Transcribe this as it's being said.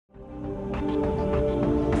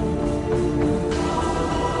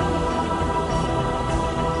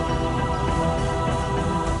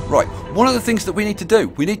one of the things that we need to do,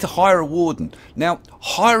 we need to hire a warden. Now,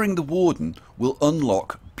 hiring the warden will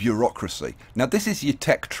unlock bureaucracy. Now, this is your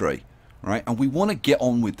tech tree, right? And we want to get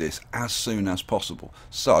on with this as soon as possible.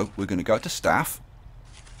 So, we're going to go to staff,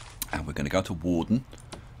 and we're going to go to warden,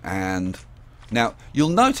 and now you'll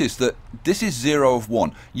notice that this is 0 of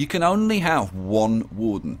 1. You can only have one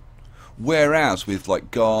warden, whereas with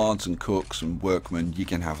like guards and cooks and workmen, you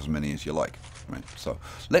can have as many as you like. Right, so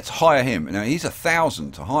let's hire him. Now he's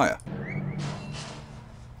 1,000 to hire.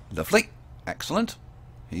 Lovely, excellent.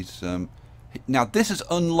 He's now this has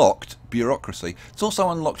unlocked bureaucracy. It's also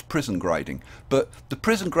unlocked prison grading. But the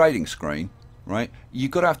prison grading screen, right?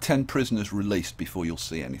 You've got to have 10 prisoners released before you'll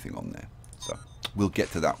see anything on there. So we'll get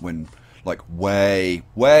to that when, like,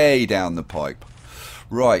 way down the pipe.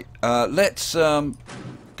 Right, let's go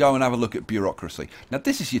and have a look at bureaucracy. Now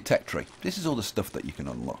this is your tech tree. This is all the stuff that you can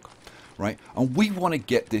unlock. Right, and we want to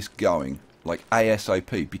get this going like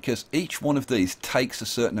ASAP because each one of these takes a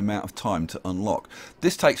certain amount of time to unlock.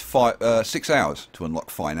 This takes 6 hours to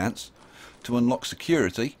unlock finance. To unlock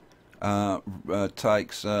security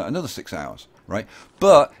takes another 6 hours, right?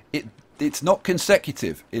 But it's not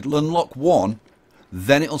consecutive. It'll unlock one,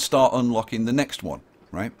 then it'll start unlocking the next one,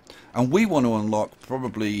 right? And we want to unlock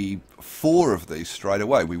probably 4 of these straight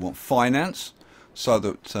away. We want finance so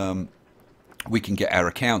that we can get our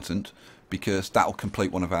accountant, because that will complete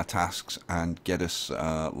one of our tasks and get us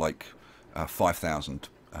like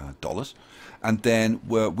 $5,000. And then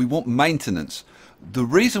we want maintenance. The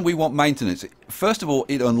reason we want maintenance, first of all,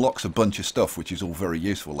 it unlocks a bunch of stuff which is all very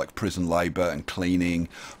useful, like prison labour and cleaning.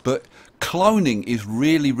 But cloning is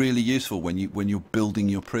really, really useful when you're building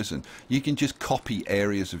your prison. You can just copy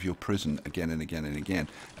areas of your prison again and again and again.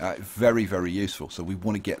 Very, very useful. So we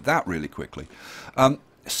want to get that really quickly.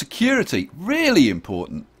 Security, really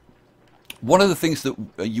important. One of the things that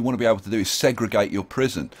you want to be able to do is segregate your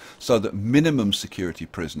prison so that minimum security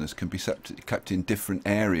prisoners can be kept in different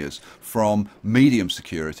areas from medium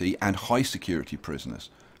security and high security prisoners.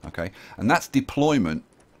 Okay, and that's deployment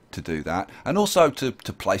to do that, and also to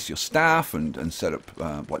place your staff and set up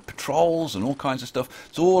like patrols and all kinds of stuff.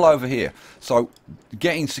 It's all over here. So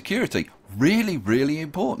getting security, really, really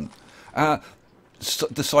important.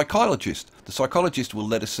 The psychologist will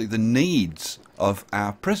let us see the needs of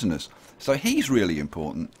our prisoners. So he's really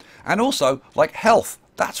important. And also, like health,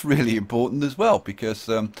 that's really important as well, because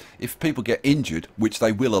if people get injured, which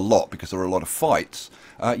they will a lot because there are a lot of fights,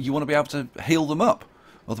 you want to be able to heal them up.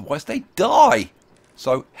 Otherwise they die.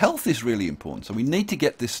 So health is really important. So we need to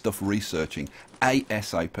get this stuff researching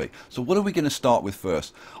ASAP. So what are we going to start with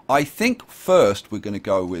first? I think first we're going to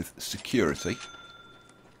go with security.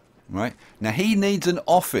 Right, now he needs an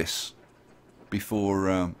office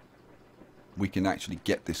before we can actually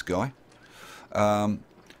get this guy,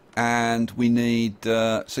 and we need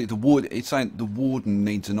see the warden. It's saying the warden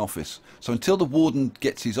needs an office. So until the warden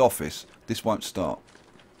gets his office, this won't start.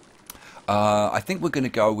 I think we're going to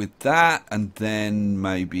go with that, and then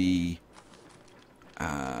maybe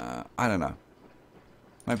I don't know,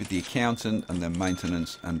 maybe the accountant, and then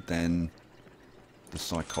maintenance, and then the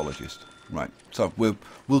psychologist. Right, so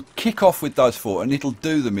we'll kick off with those 4, and it'll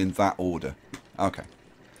do them in that order. Okay,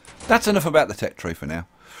 that's enough about the tech tree for now.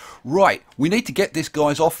 Right, we need to get this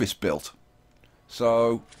guy's office built.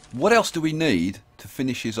 So what else do we need to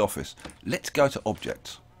finish his office? Let's go to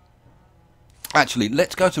objects. Actually,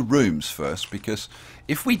 let's go to rooms first, because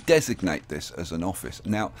if we designate this as an office,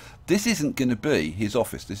 now this isn't going to be his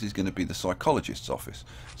office, this is going to be the psychologist's office.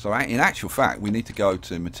 So in actual fact, we need to go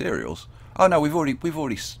to materials. Oh no, we've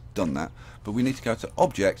already done that, but we need to go to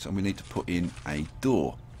objects and we need to put in a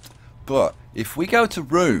door. But if we go to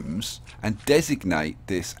rooms and designate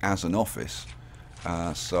this as an office,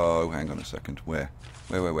 so hang on a second, where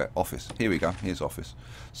office, here we go, here's office.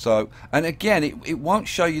 So, and again, it won't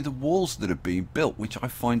show you the walls that are being built, which I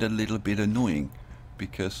find a little bit annoying,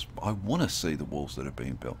 because I want to see the walls that are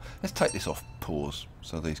being built. Let's take this off pause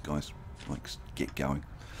so these guys like get going.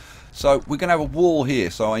 So we're going to have a wall here,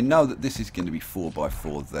 so I know that this is going to be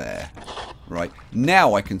 4x4 there. Right,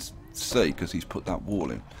 now I can see, because he's put that wall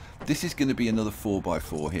in, this is going to be another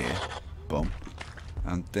 4x4 here. Boom.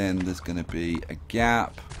 And then there's going to be a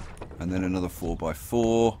gap, and then another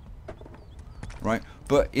 4x4. Right,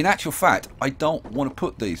 but in actual fact, I don't want to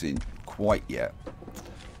put these in quite yet.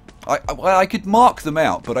 I could mark them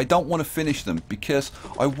out, but I don't want to finish them, because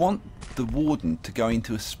I want the warden to go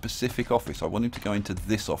into a specific office. I want him to go into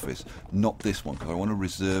this office, not this one, because I want to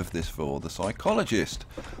reserve this for the psychologist.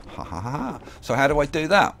 Ha ha ha. So how do I do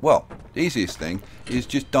that? Well, the easiest thing is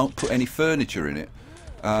just don't put any furniture in it.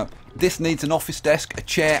 This needs an office desk, a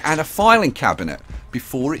chair, and a filing cabinet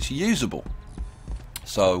before it's usable.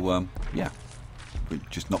 So yeah, we're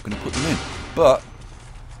just not going to put them in. But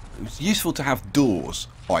it's useful to have doors,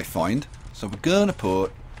 I find. So we're going to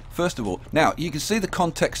put, first of all, now you can see the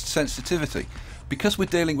context sensitivity. Because we're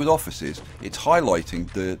dealing with offices, it's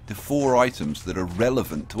highlighting the 4 items that are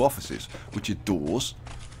relevant to offices, which are doors,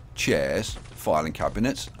 chairs, filing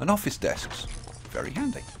cabinets, and office desks. Very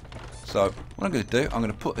handy. So what I'm going to do, I'm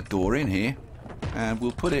going to put a door in here, and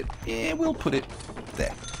we'll put it, yeah, we'll put it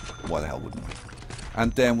there. Why the hell wouldn't we?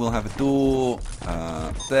 And then we'll have a door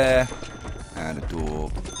there, and a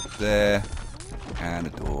door there, and a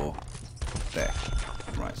door there.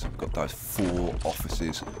 Right, so we've got those 4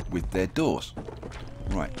 offices with their doors.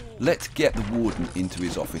 Right, let's get the warden into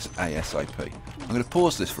his office ASAP. I'm going to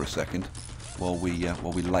pause this for a second while we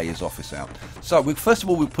lay his office out. So first of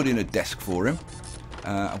all, we'll put in a desk for him.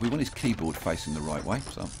 We want his keyboard facing the right way.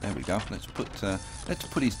 So there we go. Let's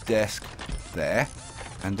put his desk there,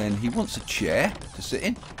 and then he wants a chair to sit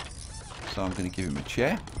in. So I'm going to give him a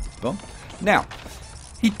chair. Boom. Now,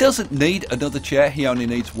 he doesn't need another chair, he only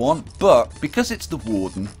needs one, but because it's the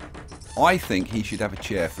warden, I think he should have a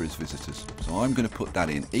chair for his visitors. So I'm going to put that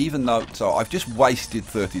in, even though, so I've just wasted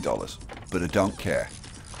 $30, but I don't care,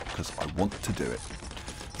 because I want to do it.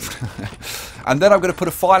 And then I'm going to put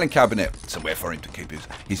a filing cabinet, somewhere for him to keep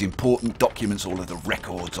his important documents, all of the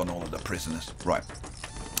records on all of the prisoners. Right,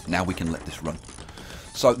 now we can let this run.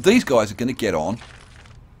 So these guys are going to get on,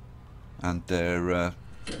 and they're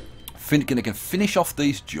going to finish off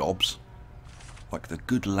these jobs like the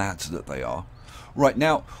good lads that they are. Right,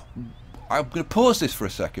 now I'm going to pause this for a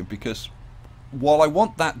second, because while I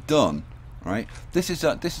want that done, right, this is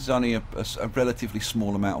only a relatively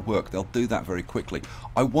small amount of work. They'll do that very quickly.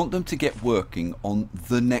 I want them to get working on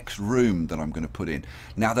the next room that I'm going to put in.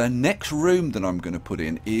 Now the next room that I'm going to put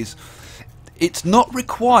in is, it's not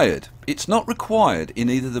required in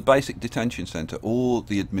either the basic detention center or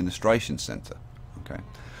the administration center. Okay,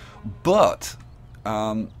 but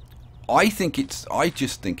I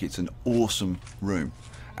just think it's an awesome room,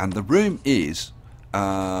 and the room is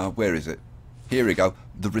where is it? Here we go,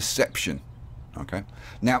 the reception. Okay,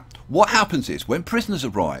 now what happens is, when prisoners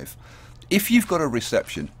arrive, if you've got a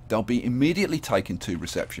reception, they'll be immediately taken to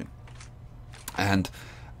reception, and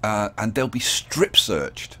they'll be strip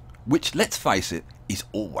searched, which, let's face it, is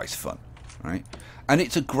always fun, right? And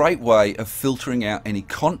it's a great way of filtering out any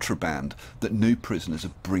contraband that new prisoners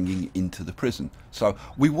are bringing into the prison. So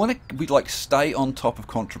we'd like stay on top of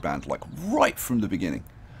contraband, like right from the beginning.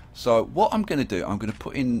 So what I'm going to do, I'm going to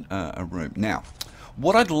put in a room. Now,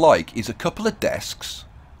 what I'd like is a couple of desks,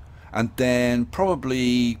 and then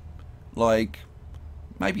probably like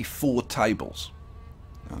maybe 4 tables.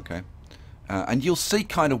 Okay. And you'll see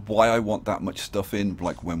kind of why I want that much stuff in,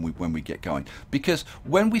 like when we get going, because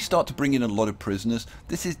when we start to bring in a lot of prisoners,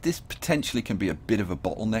 this potentially can be a bit of a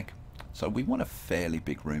bottleneck. So we want a fairly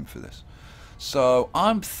big room for this. So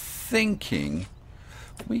I'm thinking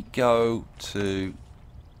we go to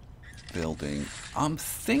building. I'm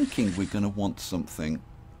thinking we're going to want something.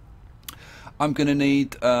 I'm going to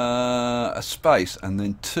need a space, and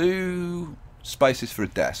then 2 spaces for a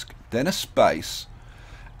desk, then a space,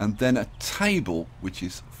 and then a table, which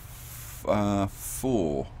is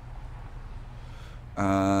 4,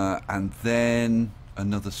 and then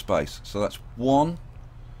another space. So that's 1,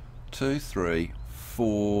 2, 3,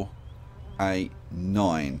 4, 8,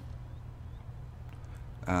 9.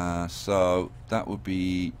 So that would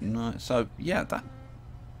be 9. So yeah, that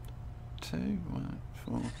 2, 1,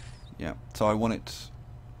 4. Yeah. So I want it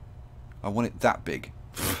that big.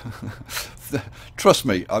 Trust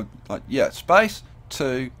me. Yeah. Space.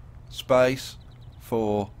 2, space,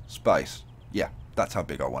 4, space. Yeah, that's how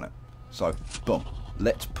big I want it. So, boom.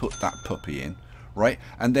 Let's put that puppy in, right?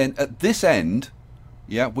 And then at this end,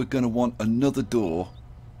 yeah, we're going to want another door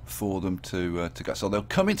for them to go. So they'll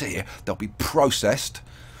come into here, they'll be processed,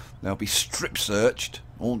 they'll be strip searched,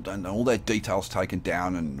 all their details taken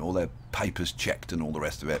down, and all their papers checked, and all the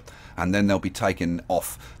rest of it. And then they'll be taken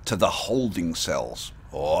off to the holding cells.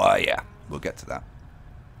 Oh yeah, we'll get to that.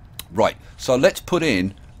 Right, so let's put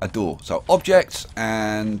in a door. So objects,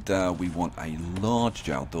 and we want a large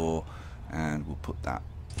jail door, and we'll put that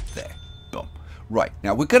there. Boom. Right,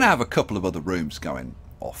 now we're going to have a couple of other rooms going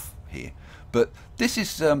off here, but this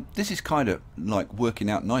is kind of like working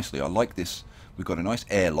out nicely. I like this. We've got a nice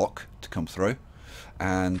airlock to come through,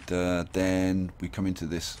 and then we come into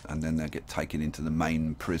this, and then they'll get taken into the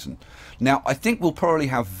main prison. Now I think we'll probably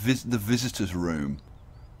have the visitors room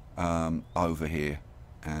over here,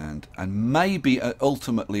 and maybe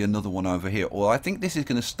ultimately another one over here. Or I think this is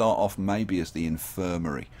going to start off maybe as the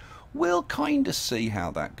infirmary. We'll kind of see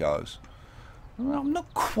how that goes. I'm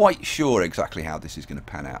not quite sure exactly how this is going to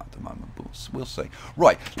pan out at the moment, but we'll see.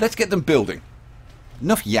 Right, let's get them building.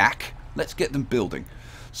 Enough yak, let's get them building.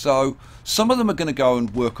 So some of them are going to go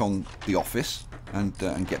and work on the office and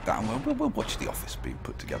get that, and we'll watch the office being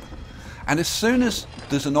put together. And as soon as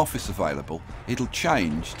there's an office available, it'll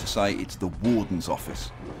change to say it's the Warden's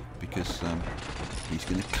office, because he's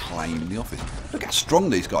going to claim the office. Look how strong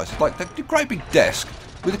these guys are. Like, they're a great big desk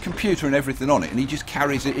with a computer and everything on it, and he just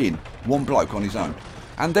carries it in, one bloke on his own.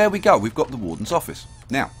 And there we go, we've got the Warden's office.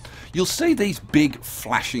 Now, you'll see these big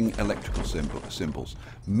flashing electrical symbols,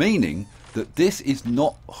 meaning that this is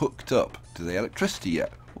not hooked up to the electricity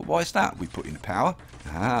yet. Well, why is that? We put in power.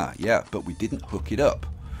 Ah, yeah, but we didn't hook it up.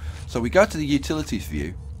 So we go to the utilities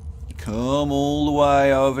view, come all the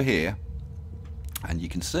way over here, and you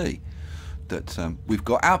can see that we've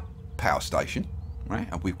got our power station, right,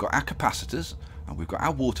 and we've got our capacitors, and we've got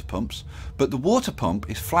our water pumps, but the water pump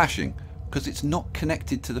is flashing because it's not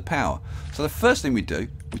connected to the power. So the first thing we do,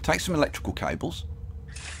 we take some electrical cables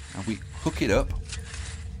and we hook it up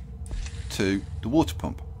to the water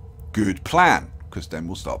pump. Good plan, because then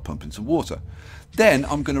we'll start pumping some water. Then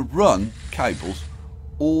I'm going to run cables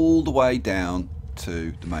all the way down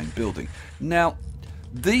to the main building. Now,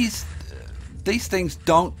 these things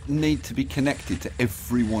don't need to be connected to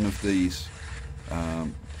every one of these.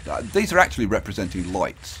 These are actually representing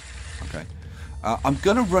lights. Okay, I'm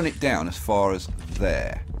going to run it down as far as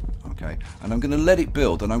there. Okay, and I'm going to let it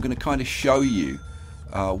build, and I'm going to kind of show you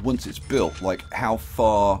once it's built, like how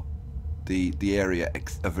far the area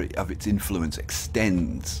of its influence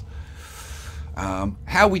extends. How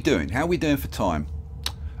are we doing? How are we doing for time?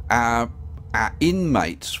 Our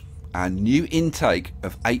inmates, our new intake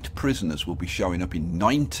of 8 prisoners will be showing up in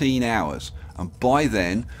 19 hours. And by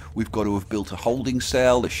then, we've got to have built a holding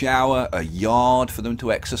cell, a shower, a yard for them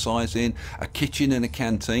to exercise in, a kitchen and a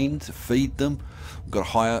canteen to feed them. We've got to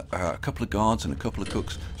hire a couple of guards and a couple of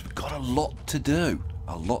cooks. So we've got a lot to do,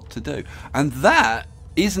 a lot to do. And that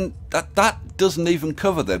doesn't even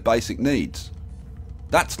cover their basic needs.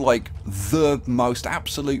 That's like the most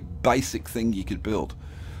absolute basic thing you could build.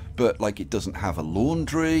 But like, it doesn't have a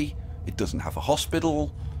laundry, it doesn't have a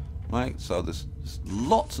hospital, right? So there's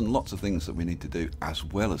lots and lots of things that we need to do as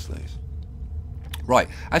well as these. Right,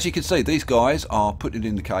 as you can see, these guys are putting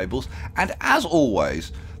in the cables, and as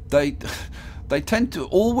always, they tend to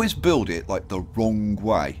always build it like the wrong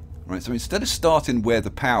way, right? So instead of starting where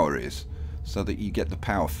the power is, so that you get the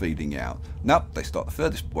power feeding out, nope, they start the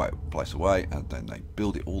furthest place away, and then they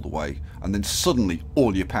build it all the way, and then suddenly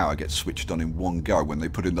all your power gets switched on in one go when they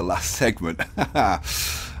put in the last segment.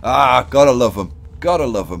 Ah, gotta love them, gotta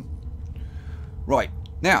love them. Right,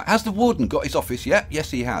 now, has the Warden got his office yet? Yes,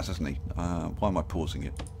 he has, hasn't he? Why am I pausing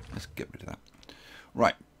it? Let's get rid of that.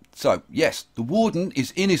 Right, so, yes, the Warden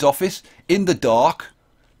is in his office, in the dark,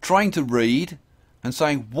 trying to read, and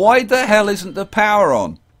saying, why the hell isn't the power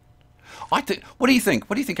on? What do you think?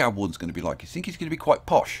 What do you think our Warden's going to be like? You think he's going to be quite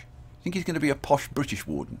posh? You think he's going to be a posh British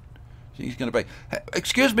Warden? You think he's going to be? Hey,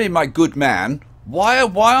 excuse me, my good man. Why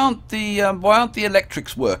aren't the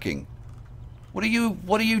electrics working? What are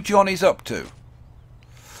you Johnnies up to?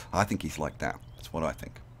 I think he's like that. That's what I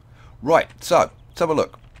think. Right. So let's have a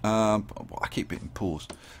look. I keep hitting pause.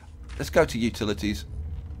 Let's go to utilities.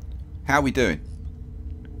 How are we doing?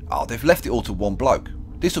 Oh, they've left it all to one bloke.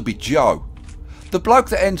 This will be Joe. The bloke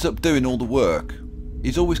that ends up doing all the work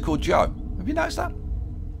is always called Joe. Have you noticed that?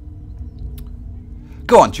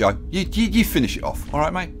 Go on, Joe. You finish it off. All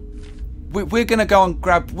right, mate. We're going to go and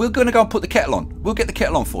put the kettle on. We'll get the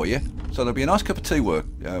kettle on for you. So there'll be a nice cup of tea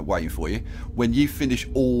waiting for you when you finish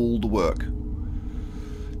all the work.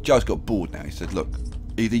 Joe's got bored now. He said, look,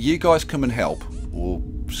 either you guys come and help, or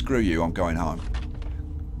screw you, I'm going home.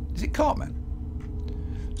 Is it Cartman?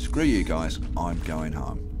 Screw you guys, I'm going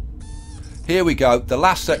home. Here we go. The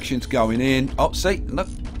last section's going in. Oh, see, look.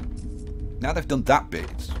 Now they've done that bit.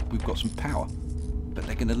 We've got some power, but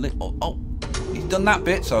they're going to oh, he's done that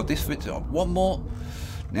bit. So this fits. Oh, one more.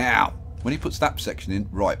 Now, when he puts that section in,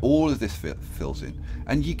 right, all of this fills in,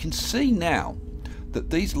 and you can see now that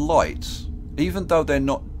these lights, even though they're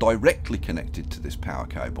not directly connected to this power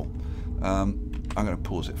cable, I'm going to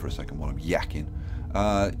pause it for a second while I'm yakking.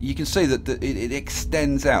 You can see that it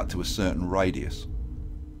extends out to a certain radius.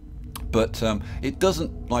 But it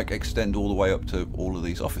doesn't like extend all the way up to all of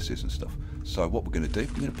these offices and stuff. So what we're going to do,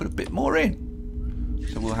 we're going to put a bit more in.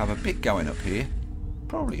 So we'll have a bit going up here,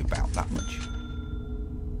 probably about that much.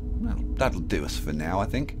 Well, that'll do us for now, I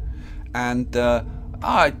think. And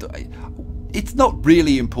it's not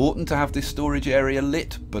really important to have this storage area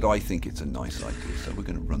lit, but I think it's a nice idea. So we're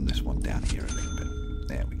going to run this one down here a little bit.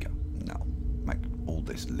 There we go. Now make all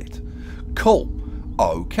all this lit. Cool.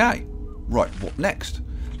 Okay. Right. What next?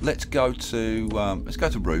 Let's go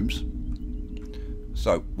to rooms.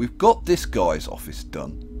 So we've got this guy's office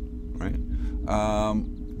done, right?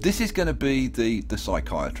 This is going to be the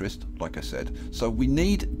psychiatrist, like I said. So we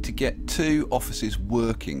need to get 2 offices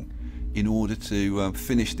working in order to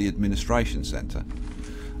finish the administration centre.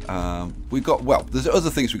 We've got, well, there's other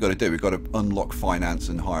things we've got to do. We've got to unlock finance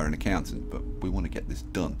and hire an accountant, but we want to get this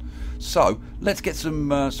done. So let's get some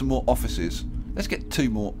more offices. Let's get 2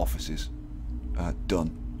 more offices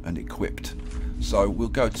done and equipped. So we'll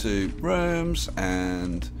go to rooms,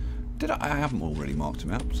 and I haven't already marked them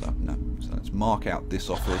out, so no. So let's mark out this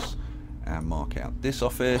office and mark out this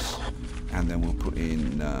office, and then we'll put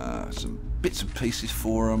in some bits and pieces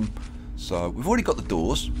for them. So we've already got the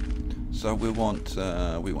doors, so we want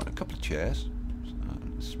a couple of chairs. So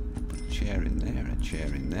let's put a chair in there and a chair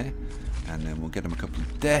in there, and then we'll get them a couple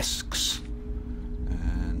of desks.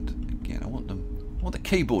 And again, I want the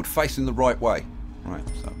keyboard facing the right way. Right,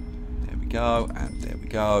 so there we go, and there we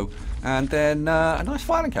go, and then a nice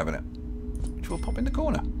filing cabinet, which we'll pop in the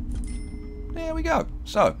corner. There we go.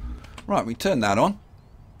 So, right, we turn that on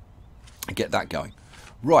and get that going.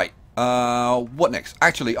 Right, what next?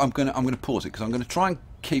 Actually, I'm gonna pause it because I'm gonna try and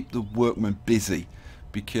keep the workmen busy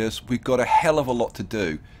because we've got a hell of a lot to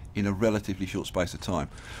do in a relatively short space of time.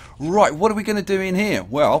 Right, what are we going to do in here?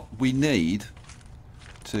 Well, we need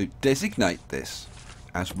to designate this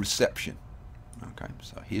as reception. Okay,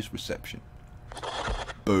 so here's reception.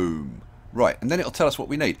 Boom. Right, and then it'll tell us what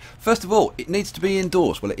we need. First of all, it needs to be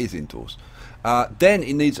indoors. Well, it is indoors. Then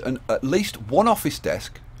it needs at least 1 office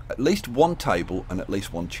desk, at least 1 table, and at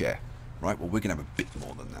least 1 chair. Right, well, we're going to have a bit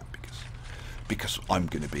more than that because I'm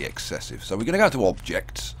going to be excessive. So we're going to go to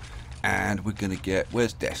objects, and we're going to get,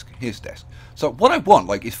 where's desk? Here's desk. So what I want,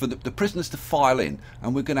 like, is for the prisoners to file in,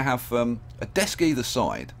 and we're going to have a desk either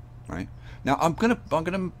side. Right. Now I'm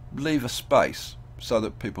gonna leave a space so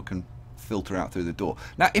that people can filter out through the door.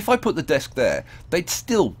 Now if I put the desk there, they'd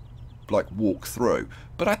still like walk through,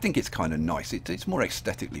 but I think it's kind of nice. It's more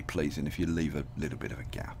aesthetically pleasing if you leave a little bit of a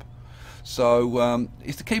gap. So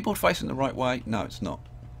is the keyboard facing the right way? No, it's not.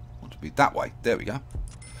 I want to be that way. There we go.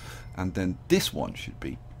 And then this one should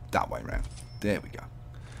be that way round. There we go.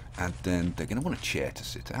 And then they're going to want a chair to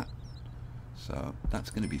sit at. So that's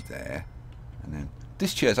going to be there. And then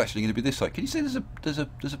this chair is actually going to be this side. Can you see there's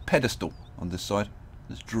a pedestal on this side?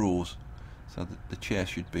 There's drawers, so that the chair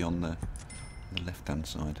should be on the left-hand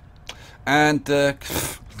side. And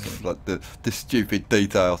like the stupid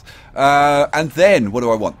details. And then what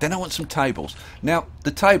do I want? Then I want some tables. Now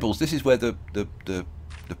the tables. This is where the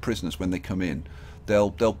prisoners, when they come in, they'll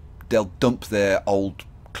dump their old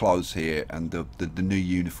clothes here, and the new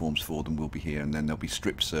uniforms for them will be here, and then they'll be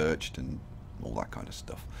strip searched and all that kind of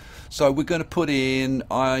stuff. So we're going to put in,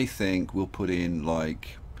 I think we'll put in,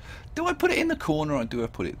 like, do I put it in the corner or do I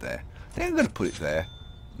put it there? I think I'm going to put it there,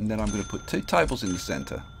 and then I'm going to put 2 tables in the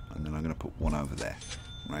centre, and then I'm going to put 1 over there.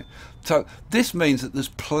 Right. So this means that there's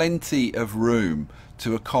plenty of room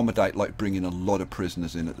to accommodate, like, bringing a lot of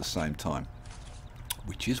prisoners in at the same time,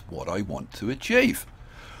 which is what I want to achieve.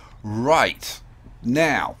 Right.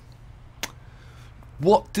 Now,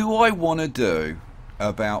 what do I want to do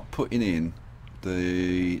about putting in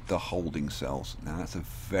the holding cells? Now that's a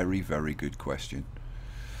very, very good question,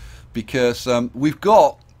 because we've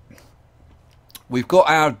got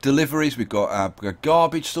our deliveries, we've got our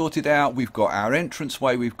garbage sorted out, we've got our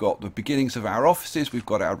entranceway, we've got the beginnings of our offices, we've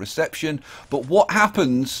got our reception. But what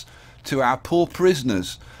happens to our poor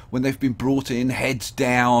prisoners when they've been brought in heads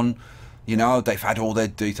down? You know, they've had all their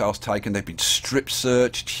details taken, they've been strip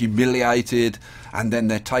searched, humiliated, and then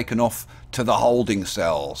they're taken off to the holding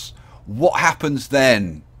cells. What happens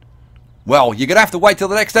then? Well, you're going to have to wait till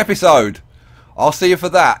the next episode. I'll see you for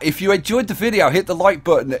that. If you enjoyed the video, hit the like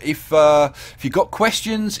button. If you've got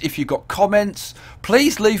questions, if you've got comments,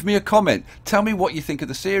 please leave me a comment. Tell me what you think of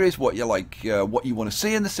the series, what you like, what you want to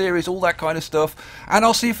see in the series, all that kind of stuff. And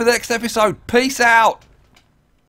I'll see you for the next episode. Peace out.